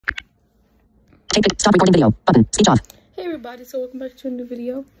Stop recording video. Button. Speech off. Hey everybody, so welcome back to a new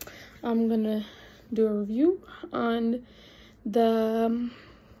video. I'm gonna do a review on the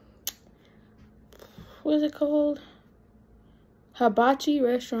what is it called? Hibachi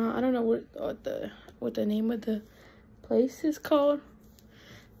restaurant. I don't know what the name of the place is called,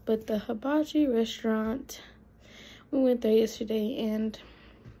 but the Hibachi restaurant. We went there yesterday and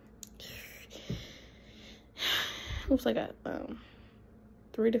it was like a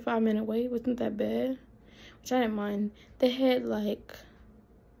 3 to 5 minute wait. Wasn't that bad, which I didn't mind. They had like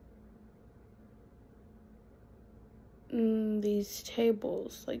these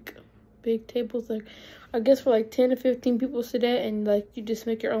tables, like big tables, like I guess for like 10 to 15 people sit at, and like you just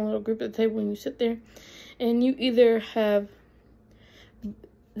make your own little group at the table when you sit there. And you either have,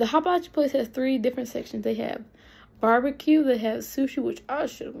 the hibachi place has 3 different sections. They have barbecue, they have sushi, which I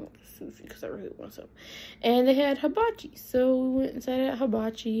should have went to sushi because I really want some, and they had hibachi. So we went inside at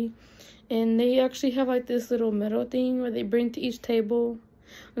hibachi, and they actually have like this little metal thing where they bring to each table.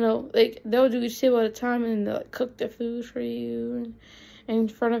 No, like they'll do each table at a time, and they'll like cook their food for you and in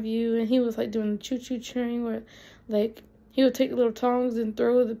front of you. And he was like doing the choo-choo churning, where like he would take the little tongs and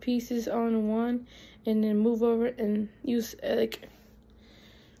throw the pieces on one, and then move over and use like,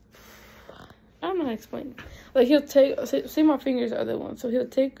 I don't know how to explain. Like he'll take, say my fingers are the one, so he'll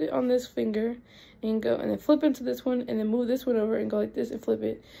take it on this finger and go, and then flip into this one, and then move this one over and go like this and flip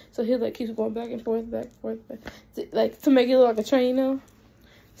it. So he'll like keeps going back and forth, like to make it look like a train, you know.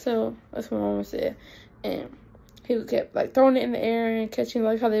 So that's what my mama said, and he kept like throwing it in the air and catching,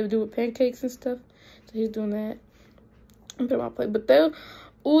 like how they would do with pancakes and stuff. So he's doing that. I'm putting my plate, but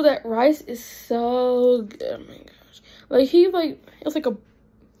ooh, that rice is so good. Oh my gosh, like he like, it's like a,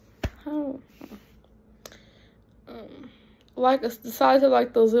 how. Like the size of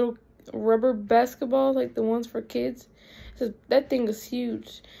like those little rubber basketballs, like the ones for kids. So that thing is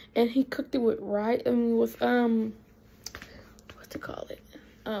huge, and he cooked it with rice. I mean, with what to call it?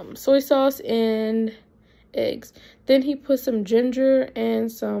 Soy sauce and eggs. Then he put some ginger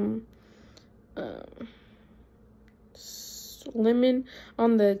and some lemon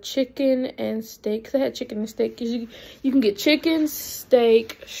on the chicken and steak. Cause I had chicken and steak. Cause you can get chicken,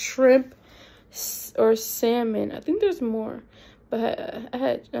 steak, shrimp, or salmon. I think there's more, but I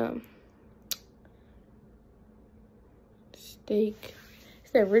had steak.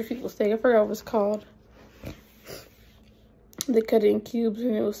 It's that rich people steak. I forgot what it's called. They cut it in cubes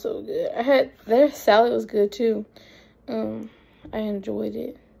and it was so good. Their salad was good too. I enjoyed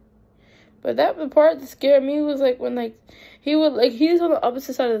it. But the part that scared me was like when like he's on the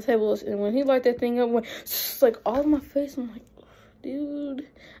opposite side of the table, and when he light that thing up, went like all in my face. I'm like, dude,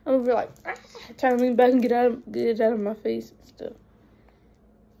 I'm over like trying to lean back and get it out of my face and stuff.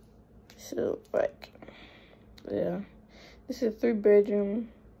 So like, yeah, this is a 3-bedroom.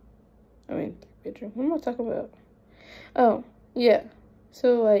 I mean, 3-bedroom. What am I talking about? Oh yeah,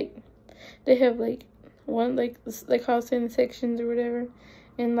 so like they have like one, like how I was saying, the sections or whatever,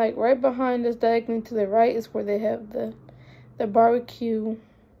 and like right behind us, diagonally to the right, is where they have the barbecue.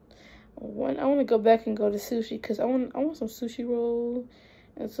 I want to go back and go to sushi because I want some sushi roll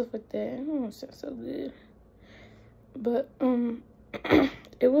and stuff like that. Oh, it sounds so good. But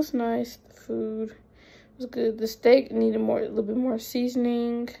it was nice. The food was good. The steak needed a little bit more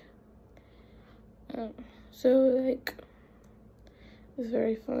seasoning. So like it was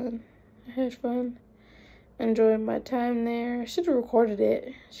very fun. I had fun. Enjoyed my time there. Should have recorded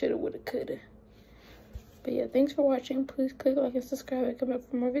it. Shoulda, woulda, coulda. But yeah, thanks for watching. Please click like and subscribe and come back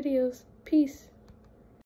for more videos. Peace.